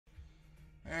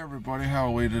Hey everybody, how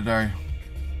are we today?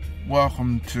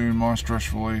 Welcome to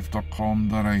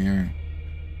mystressrelief.com.au.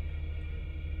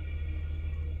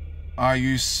 Are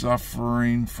you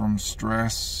suffering from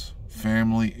stress,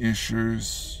 family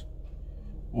issues,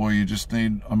 or you just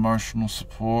need emotional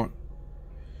support?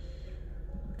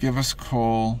 Give us a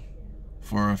call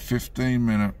for a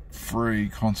 15-minute free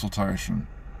consultation,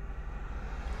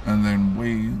 and then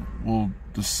we will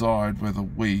decide whether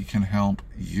we can help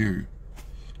you.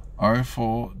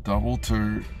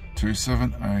 0422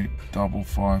 278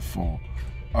 554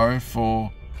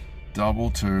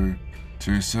 0422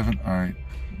 278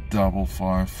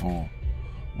 554.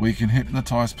 We can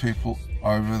hypnotize people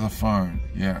over the phone.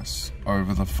 Yes,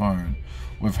 over the phone.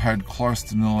 We've had close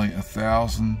to nearly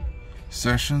 1,000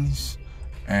 sessions,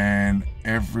 and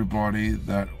everybody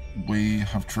that we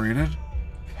have treated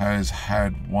has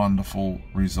had wonderful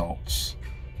results.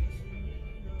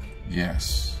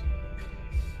 Yes,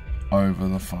 over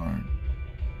the phone.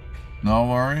 No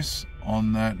worries.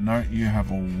 On that note, you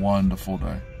have a wonderful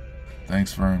day.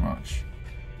 Thanks very much.